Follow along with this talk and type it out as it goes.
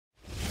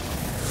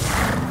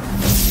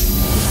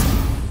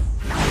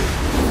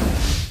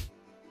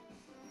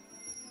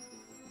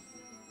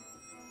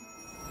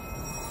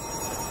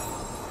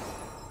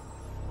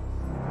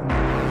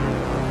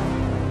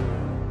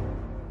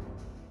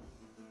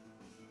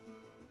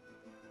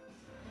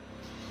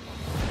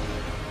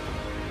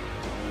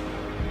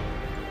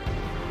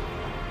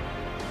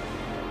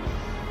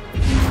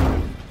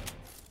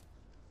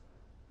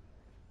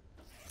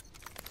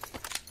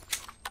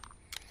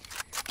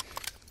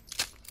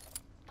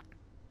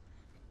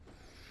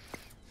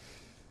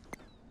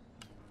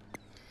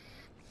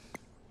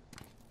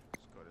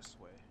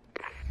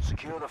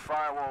Secure the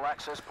firewall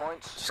access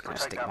points, Just gonna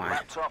protect stick that my...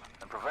 laptop,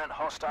 and prevent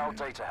hostile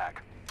data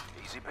hack.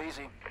 Easy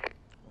peasy.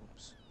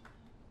 Oops.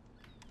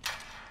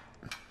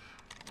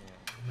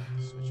 Yeah,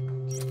 switch my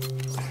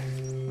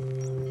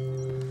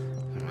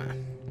Right.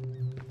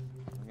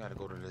 We gotta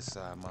go to this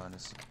side,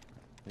 minus.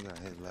 We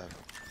gotta hit left.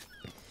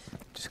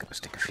 Just gotta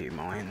stick a few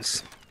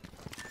mines.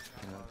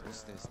 You know,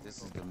 what's this?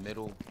 This is the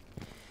middle.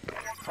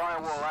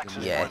 Firewall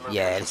access Yeah, point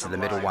yeah, locations this is the are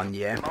middle live. one,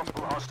 yeah.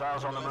 Multiple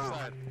hostiles on the move.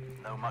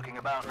 No mucking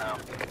about now.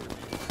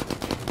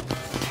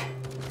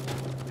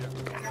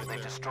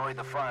 They've destroyed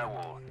the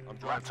firewall.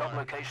 Laptop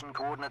location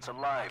coordinates are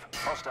live.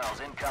 Hostiles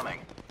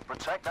incoming.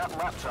 Protect that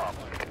laptop.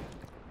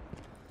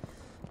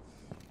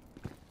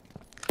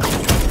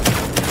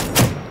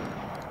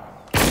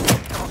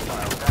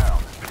 Hostile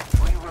down.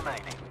 3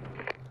 remaining.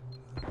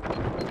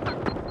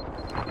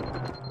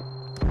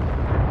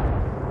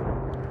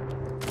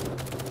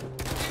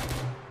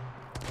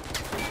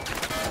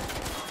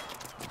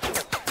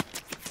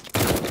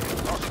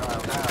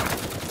 Hostile down.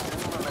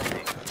 2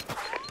 remaining.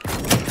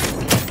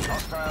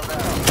 Hostile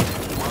down.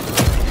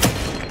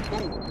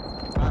 1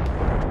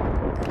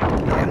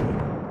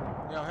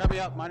 remaining. Yo, help me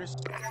out, miners.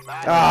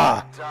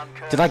 Ah!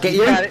 Did I get you?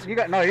 You got it. You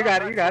got no. You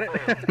got it. You got it.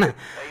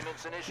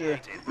 Payments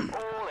initiated.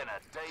 All in a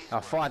day's I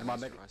fired my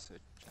med. I said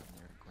down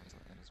there in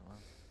Queensland as well.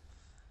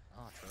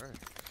 Oh, true.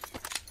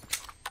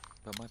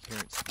 But my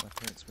parents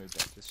moved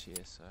back this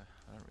year, so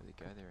I don't really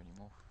go there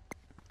anymore.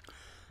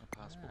 My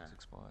passport's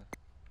expired.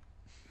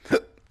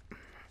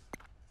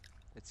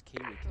 It's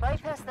Kiwi.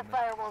 Bypass the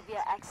firewall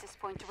via access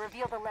point to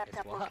reveal the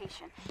laptop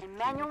location and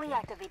manually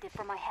activate it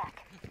for my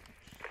hack.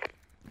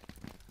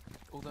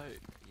 Although,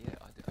 yeah,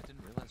 I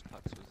didn't realise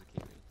Pucks was a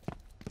Kiwi.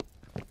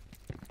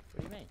 What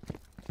do you mean?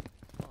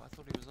 Oh, I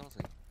thought he was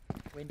Aussie.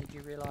 When did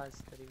you realise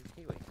that he was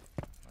Kiwi?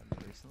 Only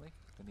recently,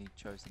 when he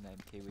chose the name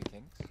Kiwi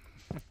Kings.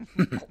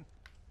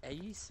 Are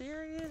you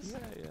serious?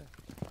 Yeah.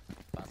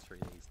 That's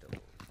released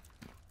all.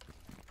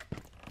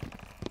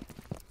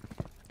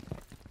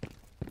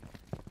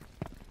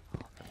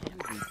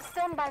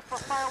 Stand by for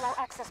firewall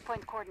access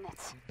point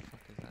coordinates. What the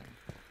fuck is that?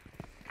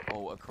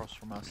 Oh, across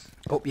from us.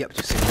 Oh, yep,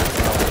 just seen that.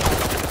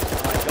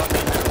 I got me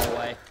in the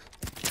hallway.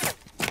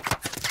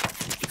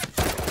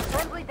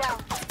 Friendly down.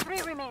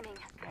 3 remaining.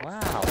 Wow,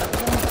 that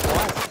was only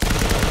twice.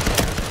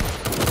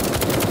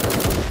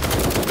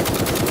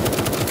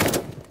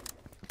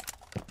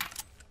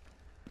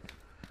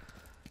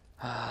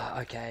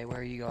 Okay, where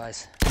are you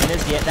guys?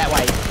 Winners, yeah, that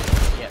way.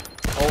 Yep,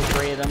 all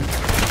 3 of them.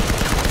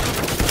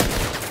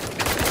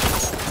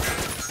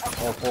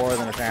 All 4 of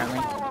them apparently.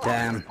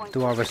 Damn,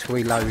 do I risk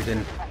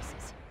reloading?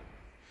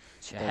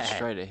 They're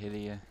straight ahead of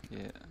you.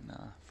 Yeah,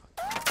 nah.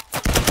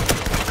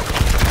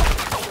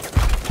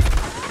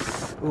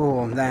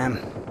 Oh, damn.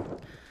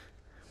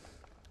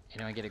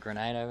 Anyone get a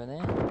grenade over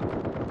there?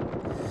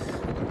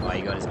 Oh,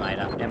 you got his mate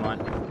up. Never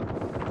mind.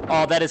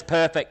 Oh, that is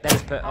perfect. That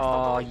is perfect.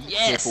 Oh,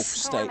 yes!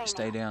 Careful,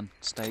 stay down.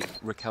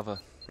 Recover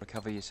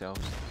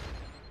yourselves.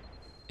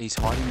 He's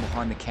hiding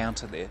behind the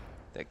counter there.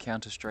 That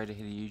counter straight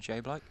ahead of you, J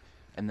Bloke.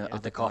 And the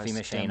other coffee guy's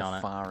machine down on it.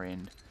 the far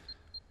end.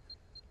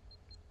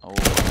 Oh,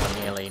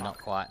 Nearly, not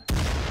quite.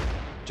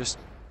 just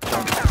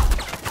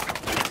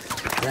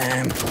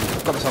Damn.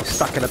 Got myself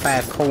stuck in a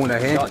bad corner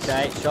here. Shot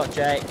Jay.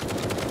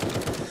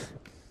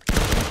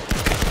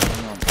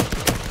 hang on.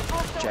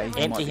 Jay, he might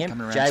Empty be him.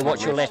 coming around Jay, to watch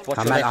my your left. Watch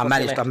your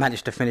left. I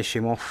managed to finish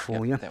him off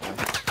for you. That way.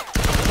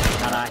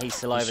 No, he's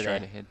still over Straight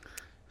there. ahead.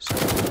 So,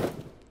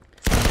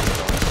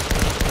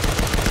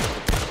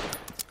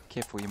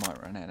 careful, you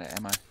might run out of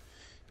ammo.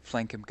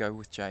 Flank him, go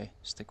with Jay.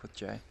 Stick with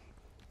Jay.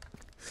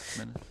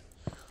 Minute.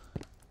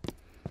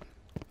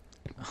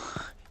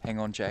 Hang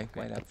on, Jay.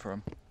 Wait up for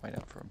him.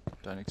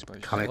 Don't expose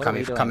yourself.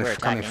 Coming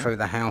attacking. through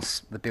the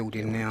house, the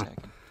building now.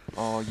 Attacking.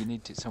 Oh,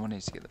 someone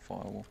needs to get the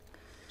firewall.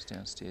 It's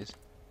downstairs.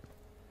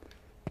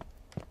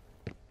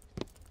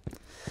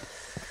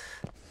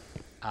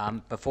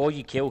 Before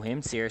you kill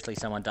him, seriously,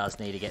 someone does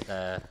need to get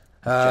the...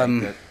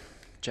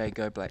 Jay,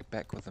 go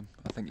back with him.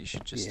 I think you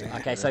should just... Yeah.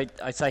 Okay, so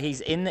he's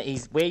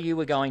he's where you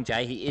were going,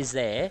 Jay. He is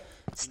there.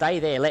 Stay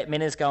there. Let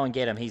Minners go and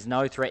get him. He's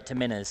no threat to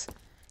Minners.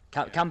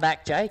 Come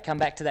back, Jay. Come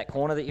back to that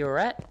corner that you were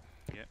at.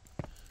 Yep.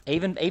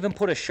 Even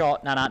put a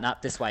shot. No.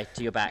 This way,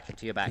 to your back.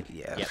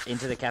 Yeah. Yep.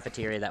 Into the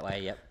cafeteria that way.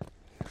 Yep.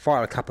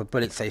 Fire a couple of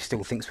bullets, they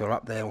still thinks we're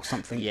up there or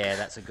something. Yeah,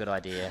 that's a good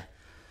idea.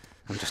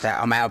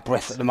 I'm out of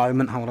breath at the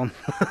moment. Hold on.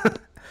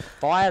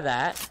 Fire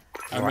that,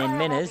 and then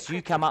Minners,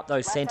 you come up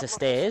those centre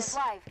stairs.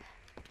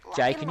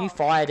 Jay, can you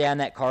fire down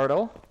that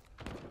corridor?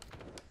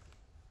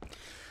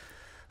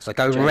 So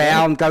go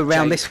round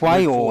this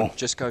way, or forward.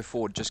 Just go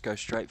forward. Just go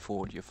straight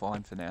forward. You're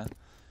fine for now.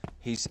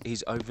 He's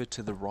over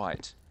to the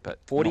right, but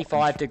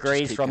 45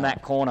 degrees from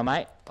that corner,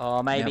 mate.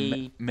 Oh,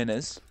 maybe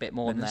Minners. Bit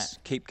more than that.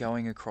 Keep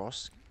going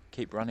across.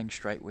 Keep running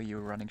straight where you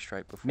were running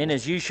straight before.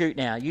 Minners, you shoot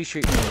now. You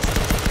shoot, Minners.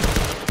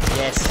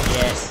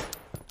 Yes.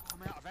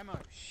 I'm out of ammo.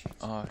 Shit.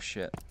 Oh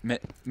shit,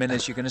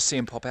 Minners, you're gonna see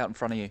him pop out in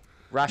front of you.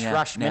 Rush, Now,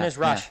 rush, now, Minners,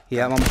 now. rush.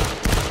 yeah, I'm on.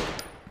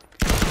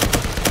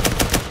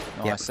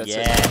 Nice, that's it.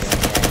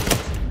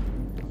 Yes.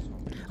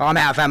 I'm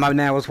out of ammo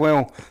now as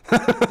well.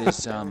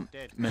 There's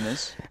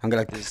miners. I'm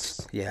gonna.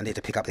 There's Yeah, I need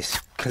to pick up this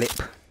clip.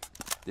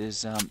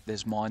 there's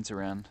mines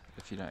around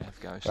if you don't have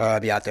ghost.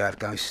 Yeah, I do have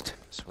ghost.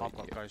 Sweet. I've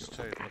got ghost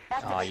too.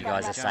 Oh, you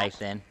guys are safe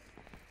then.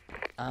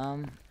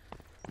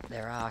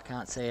 There are. I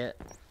can't see it.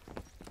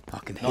 I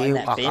can Not in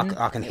hear. that bin.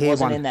 I can It hear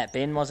wasn't one. in that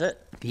bin, was it?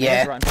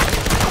 Yeah. It was right in front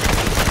of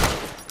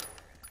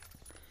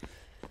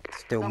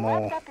Still The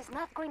more. laptop is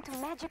not going to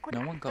magically.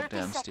 No one got 30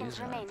 downstairs seconds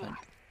or anything. remaining.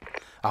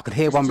 I can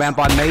hear one round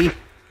by me.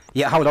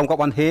 Yeah, hold on, got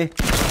one here.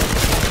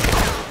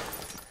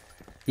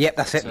 Yep,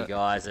 that's it. you. You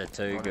guys are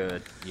too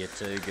good. You're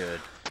too good.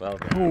 Well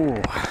done. Ooh.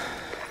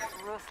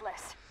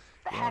 Ruthless.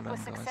 The Well hack done, was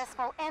guys.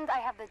 successful and I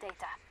have the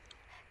data.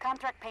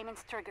 Contract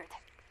payments triggered.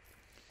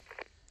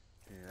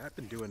 Yeah, I've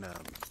been doing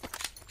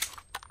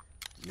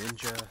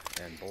ninja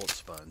and bullet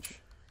sponge,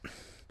 and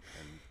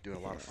doing a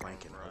lot of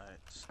flanking.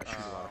 I shoot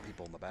a lot of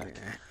people in the back.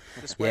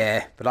 This way.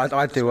 Yeah, but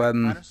I do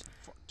Miners,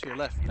 to your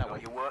left, that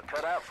way. Your work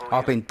cut out for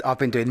I've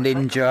been doing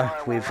ninja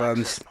with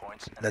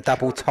the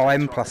double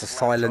time plus a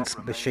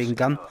silenced machine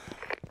gun,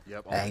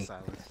 Yep, all the and,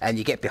 silence. and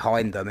you get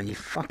behind them and you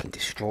fucking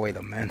destroy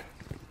them, man.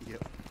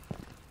 Yep.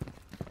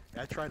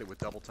 I tried it with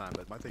double time,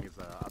 but my thing is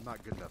I'm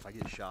not good enough. I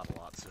get shot a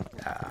lot, so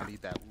I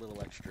need that little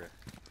extra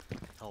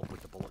help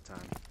with the bullet time.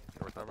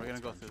 So we're gonna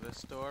go through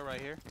this door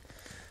right here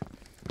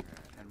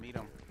and meet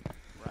them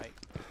right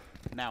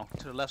now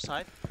to the left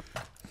side.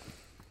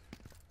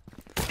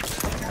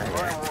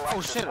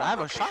 Oh shit! I have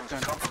a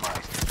shotgun.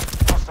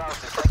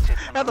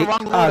 I had the wrong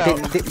Oh,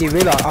 loadout. didn't you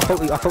realise? I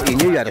thought you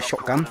knew you had a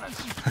shotgun.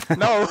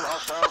 No,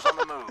 Hostiles on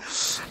the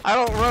move. I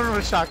don't run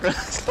with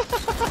shotguns.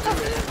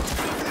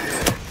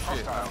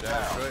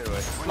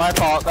 My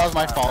fault. That was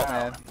my fault,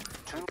 man.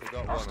 Two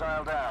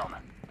hostile down.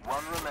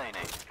 One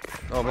remaining.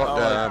 Oh, I'm not Oh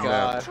down. my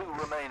god! Two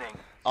remaining.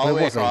 All the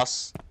Where way was he?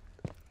 across.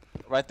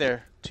 Right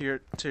there, to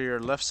your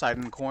left side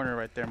in the corner,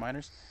 right there,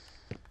 miners.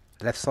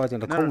 Left side in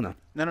the No, corner.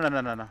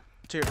 No.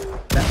 To your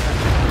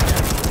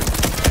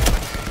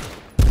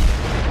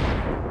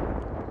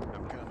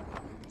I'm coming.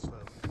 Slow.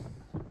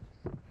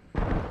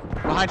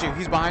 behind you.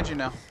 He's behind you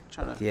now.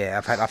 Trying to Yeah,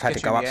 I've had to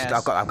Get go you up. in the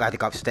ass. I've had to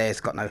go upstairs.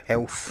 Got no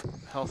health.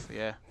 health.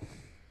 Yeah.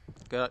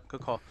 Good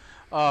call.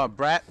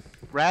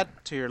 Brad,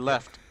 to your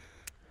left.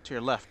 To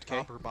your left. Okay.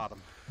 Top or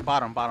bottom?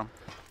 Bottom.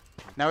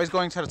 Now he's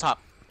going to the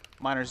top.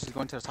 Miners, he's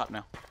going to the top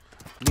now.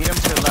 Meet him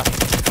to the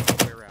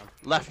left. Way around.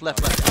 Left.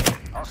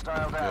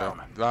 Hostile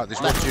down. Right,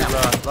 this left you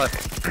right.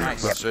 Left.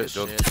 Nice. That's it,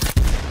 done. Shit.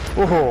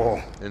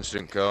 Oh,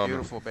 Instant calm.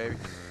 Beautiful, baby.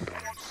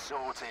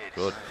 Sorted.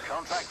 Good.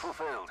 Contract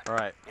fulfilled. All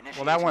right. Well,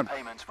 Initiating that went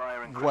payments via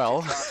encrypted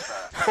well.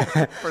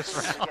 transfer.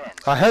 First round. Again.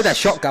 I heard that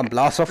shotgun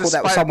blast. I thought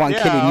that was Despite- someone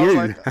yeah, killing I was you.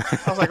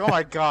 like- I was like, oh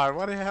my god,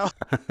 what the hell?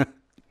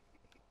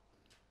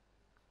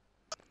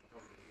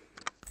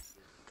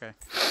 Okay.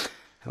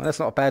 Well, that's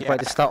not a bad way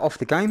to start off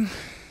the game.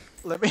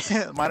 Let me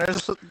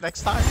miners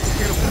next time.